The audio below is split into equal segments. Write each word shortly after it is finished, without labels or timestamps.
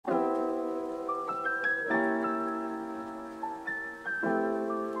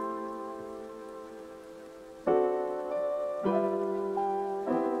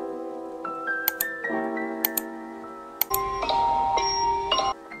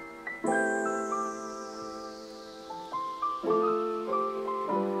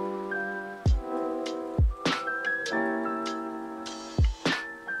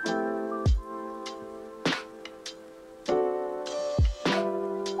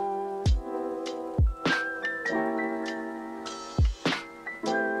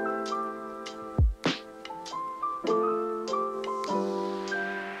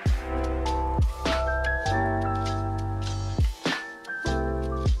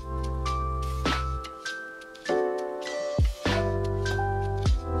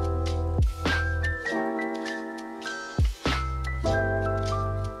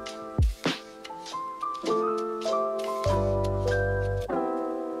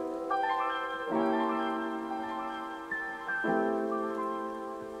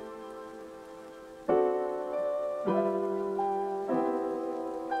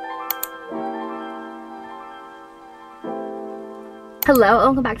Hello,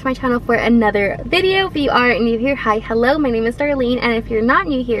 welcome back to my channel for another video. If you are new here, hi, hello, my name is Darlene, and if you're not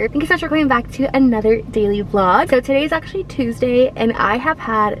new here, thank you so much for coming back to another daily vlog. So today is actually Tuesday, and I have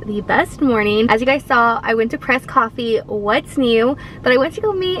had the best morning. As you guys saw, I went to press coffee. What's new? But I went to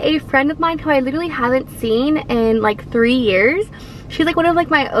go meet a friend of mine who I literally haven't seen in like 3 years. She's like one of like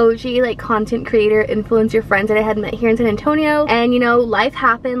my OG like content creator influencer friends that I had met here in San Antonio, and you know, life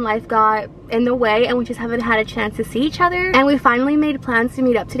happened, life got in the way, and we just haven't had a chance to see each other. And we finally made plans to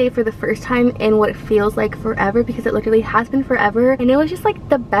meet up today for the first time in what feels like forever, because it literally has been forever. And it was just like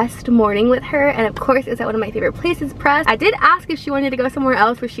the best morning with her, and of course it's at one of my favorite places, Press. I did ask if she wanted to go somewhere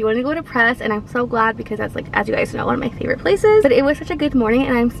else, but she wanted to go to Press, and I'm so glad because that's like, as you guys know, one of my favorite places. But it was such a good morning,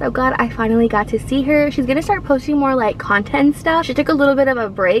 and I'm so glad I finally got to see her. She's gonna start posting more like content and stuff. She took a little bit of a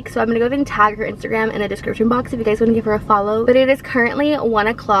break, so I'm gonna go ahead and tag her Instagram in the description box if you guys want to give her a follow. But it is currently 1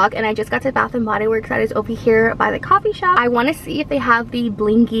 o'clock, and I just got to Bath and Body Works that is over here by the coffee shop. I want to see if they have the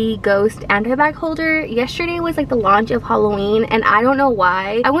blingy ghost anti-bag holder. Yesterday was like the launch of Halloween, and I don't know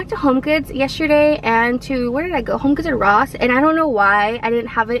why. I went to Home Goods yesterday and to, where did I go? Home Goods or Ross, and I don't know why I didn't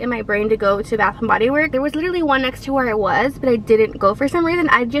have it in my brain to go to Bath and Body Works. There was literally one next to where I was, but I didn't go for some reason.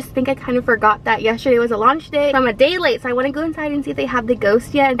 I just think I kind of forgot that yesterday was a launch day, so I'm a day late. So I want to go inside and see if they have the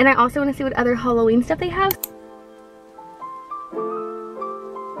ghost yet, and I also want to see what other Halloween stuff they have.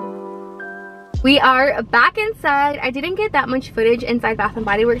 We are back inside. I didn't get that much footage inside Bath and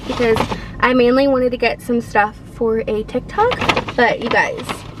Body Works because I mainly wanted to get some stuff for a TikTok, but you guys,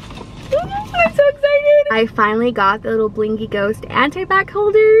 I'm so excited. I finally got the little blingy ghost anti-bag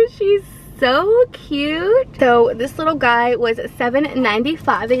holder. She's so cute. So this little guy was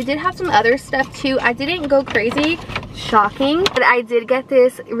 $7.95. They did have some other stuff too. I didn't go crazy, shocking, but I did get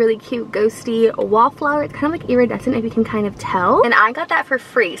this really cute ghosty wallflower. It's kind of like iridescent, if you can kind of tell, and I got that for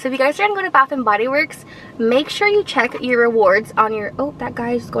free. So if you guys are gonna go to Bath and Body Works, make sure you check your rewards on your, oh, that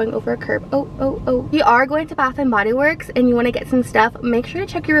guy is going over a curb. If you are going to Bath and Body Works and you want to get some stuff, make sure to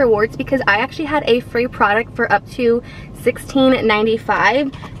check your rewards, because I actually had a free product for up to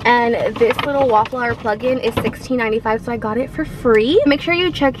 $16.95, and this little wallflower plug-in is $16.95, so I got it for free. Make sure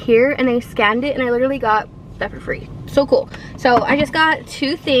you check here, and I scanned it and I literally got that for free. So cool. So I just got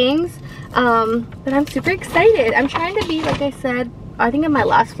 2 things, but I'm super excited. I'm trying to be, like I said, I think in my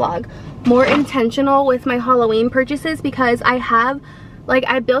last vlog, more intentional with my Halloween purchases, because I have like,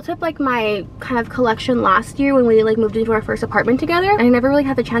 I built up like my kind of collection last year when we like moved into our first apartment together, and I never really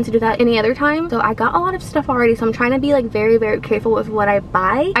had the chance to do that any other time. So I got a lot of stuff already, so I'm trying to be like very careful with what I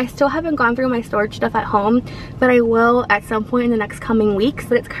buy. I still haven't gone through my storage stuff at home, but I will at some point in the next coming weeks.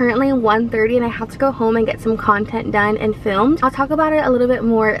 But it's currently 1:30 and I have to go home and get some content done and filmed. I'll talk about it a little bit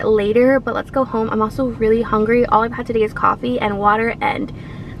more later, but let's go home. I'm also really hungry. All I've had today is coffee and water, and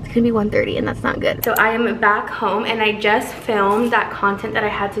gonna be 1:30, and that's not good. So I am back home, and I just filmed that content that I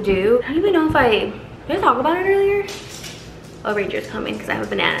had to do. I don't even know if did I talk about it earlier? Oh, Ranger's coming because I have a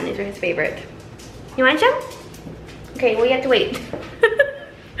banana and these are his favorite. You want some? Okay, well, you have to wait.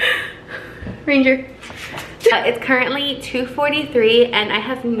 Ranger. It's currently 2:43 and I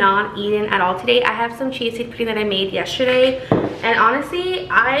have not eaten at all today. I have some cheese seed pudding that I made yesterday, and honestly,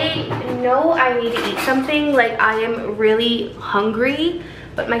 I know I need to eat something. Like, I am really hungry,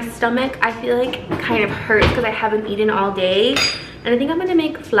 but my stomach, I feel like, kind of hurts because I haven't eaten all day. And I think I'm gonna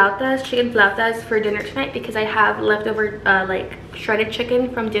make flautas, chicken flautas for dinner tonight, because I have leftover like shredded chicken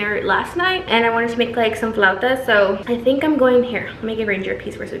from dinner last night, and I wanted to make like some flautas. So I think I'm going here. Let me give Ranger a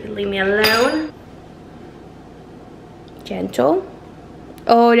piece first so he can leave me alone. Gentle.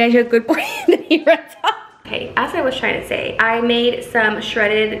 Oh, that's a good boy. He runs off. Okay, as I was trying to say, I made some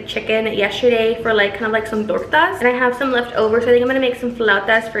shredded chicken yesterday for like kind of like some tortas, and I have some left over, so I think I'm gonna make some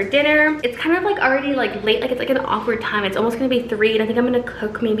flautas for dinner. It's kind of like already like late, like it's like an awkward time. It's almost gonna be 3, and I think I'm gonna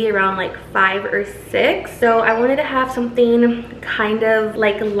cook maybe around like 5 or 6. So I wanted to have something kind of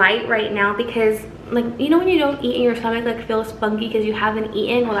like light right now, because like, you know when you don't eat and your stomach like feels spunky because you haven't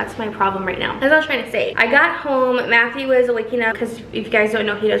eaten? Well, that's my problem right now. As I was trying to say, I got home, Matthew was waking up, because if you guys don't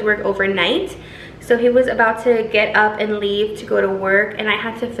know, he does work overnight. So he was about to get up and leave to go to work, and I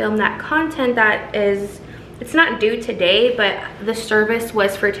had to film that content that is, it's not due today, but the service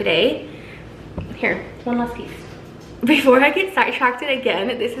was for today. Here, one last piece. Before I get sidetracked again,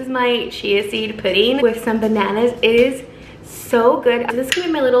 this is my chia seed pudding with some bananas. It is so good. This is gonna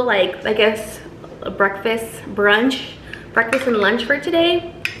be my little, like, I guess, breakfast and lunch for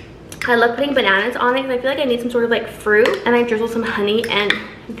today. I love putting bananas on it because I feel like I need some sort of like fruit, and I drizzle some honey, and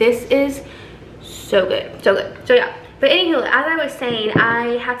this is so good, so good. So yeah, But anywho, as I was saying,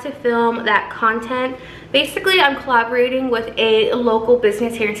 I had to film that content. Basically, I'm collaborating with a local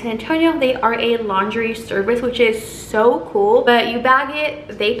business here in San Antonio. They are a laundry service, which is so cool. But you bag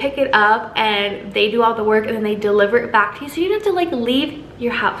it, they pick it up, and they do all the work, and then they deliver it back to you. So you don't have to like leave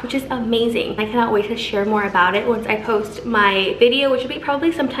your house, which is amazing. I cannot wait to share more about it once I post my video, which will be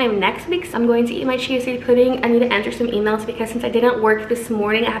probably sometime next week. So I'm going to eat my chia seed pudding. I need to answer some emails because since I didn't work this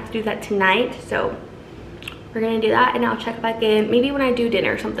morning, I have to do that tonight. So we're gonna do that, and I'll check back in maybe when I do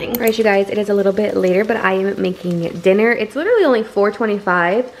dinner or something. All right, you guys, it is a little bit later, but I am making dinner. It's literally only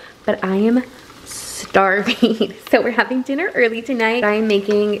 4:25, but I am starving. So we're having dinner early tonight. I'm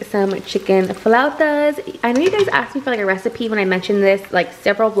making some chicken flautas. I know you guys asked me for like a recipe when I mentioned this like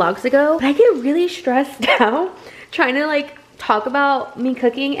several vlogs ago, but I get really stressed out trying to like talk about me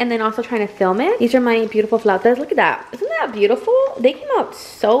cooking and then also trying to film it. These are my beautiful flautas. Look at that. Isn't that beautiful? They came out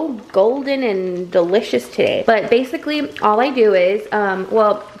so golden and delicious today. But basically all I do is,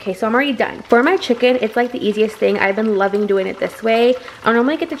 well, okay, so I'm already done. For my chicken, it's like the easiest thing. I've been loving doing it this way. I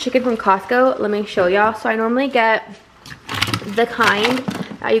normally get the chicken from Costco. Let me show y'all. So I normally get the kind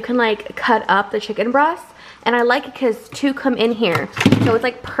that you can like cut up the chicken breast. And I like it because two come in here. So it's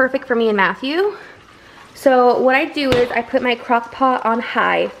like perfect for me and Matthew. So what I do is I put my crock pot on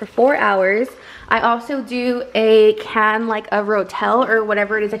high for 4 hours. I also do a can like of Rotel or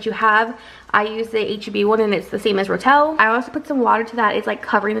whatever it is that you have. I use the HEB one and it's the same as Rotel. I also put some water to that. It's like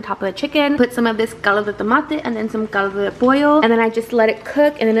covering the top of the chicken. Put some of this caldo de tomate and then some caldo de pollo. And then I just let it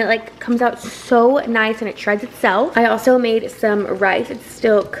cook and then it like comes out so nice and it shreds itself. I also made some rice. It's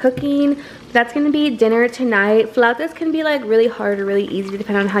still cooking. That's gonna be dinner tonight. Flautas can be like really hard or really easy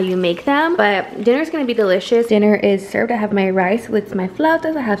depending on how you make them, but dinner's gonna be delicious. Dinner is served. I have my rice with my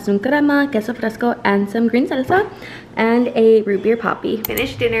flautas. I have some crema, queso fresco, and some green salsa, and a root beer poppy.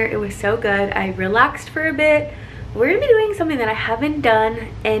 Finished dinner. It was so good. I relaxed for a bit. We're gonna be doing something that I haven't done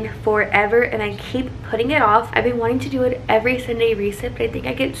in forever and I keep putting it off. I've been wanting to do it every Sunday reset, but I think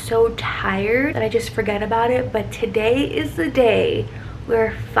I get so tired that I just forget about it. But today is the day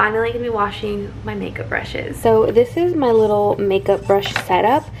we're finally gonna be washing my makeup brushes. So this is my little makeup brush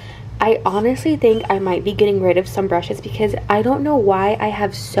setup. I honestly think I might be getting rid of some brushes because I don't know why I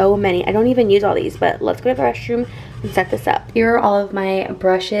have so many. I don't even use all these, but let's go to the restroom and set this up. Here are all of my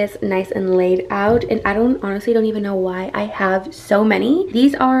brushes nice and laid out, and I honestly don't even know why I have so many.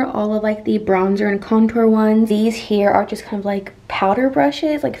 These are all of like the bronzer and contour ones. These here are just kind of like powder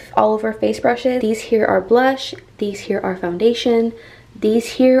brushes, like all over face brushes. These here are blush. These here are foundation. These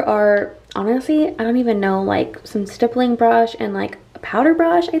here are, honestly, I don't even know, like some stippling brush and like a powder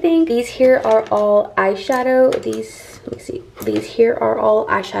brush, I think. These here are all eyeshadow. These, let me see, these here are all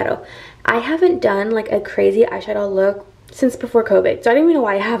eyeshadow. I haven't done like a crazy eyeshadow look since before COVID, so I don't even know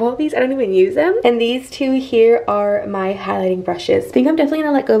why I have all these. I don't even use them. And these two here are my highlighting brushes. I think I'm definitely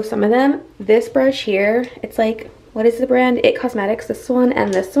gonna let go of some of them. This brush here, it's like, what is the brand? It Cosmetics, this one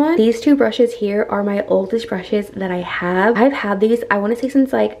and this one. These two brushes here are my oldest brushes that I have. I've had these, I want to say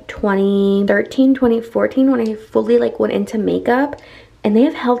since like 2013, 2014 when I fully like went into makeup, and they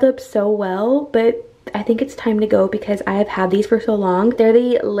have held up so well, but I think it's time to go because I have had these for so long. They're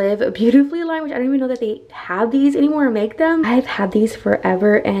the Live Beautifully line, which I don't even know that they have these anymore or make them. I've had these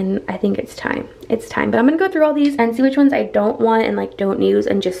forever and I think it's time. It's time. But I'm gonna go through all these and see which ones I don't want and like don't use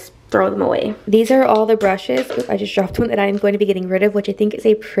and just throw them away. These are all the brushes. Oops, I just dropped one that I'm going to be getting rid of, which I think is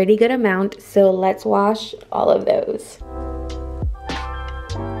a pretty good amount. So let's wash all of those.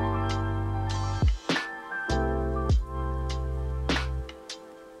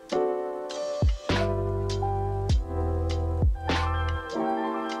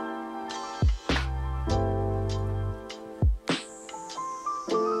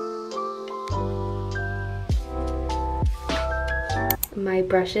 My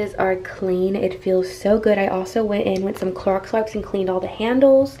brushes are clean. It feels so good. I also went in with some Clorox wipes and cleaned all the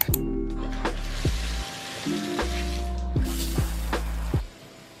handles.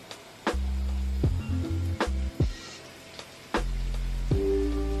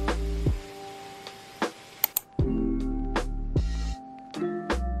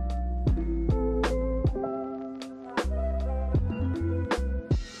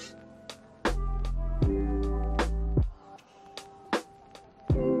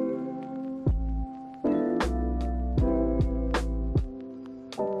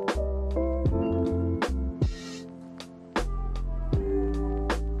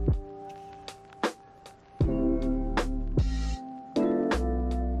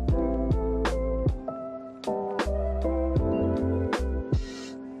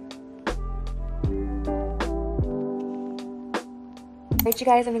 you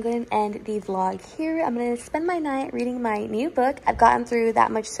guys, I'm gonna go ahead and end the vlog here. I'm gonna spend my night reading my new book. I've gotten through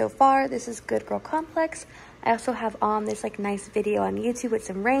that much so far. This is Good Girl Complex. I also have on this like nice video on YouTube with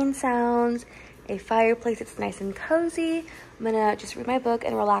some rain sounds, a fireplace that's nice and cozy. I'm gonna just read my book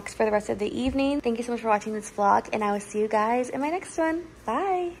and relax for the rest of the evening. Thank you so much for watching this vlog, and I will see you guys in my next one.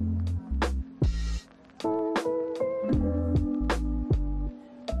 Bye.